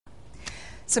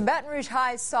Some Baton Rouge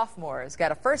High sophomores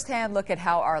got a first-hand look at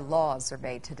how our laws are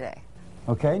made today.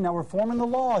 Okay, now we're forming the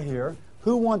law here.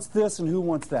 Who wants this and who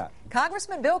wants that?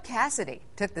 Congressman Bill Cassidy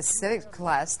took the civics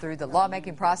class through the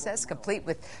lawmaking process, complete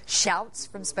with shouts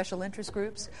from special interest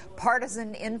groups,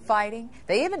 partisan infighting.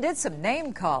 They even did some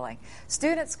name-calling.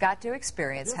 Students got to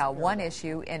experience how one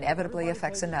issue inevitably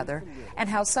affects another, and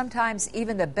how sometimes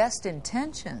even the best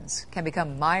intentions can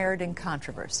become mired in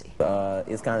controversy.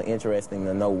 It's kind of interesting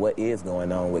to know what is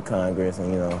going on with Congress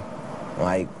and,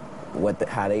 like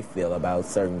how they feel about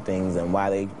certain things and why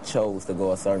they chose to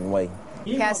go a certain way.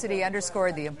 Cassidy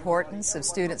underscored the importance of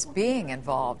students being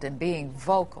involved and being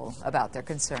vocal about their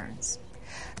concerns.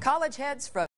 College heads from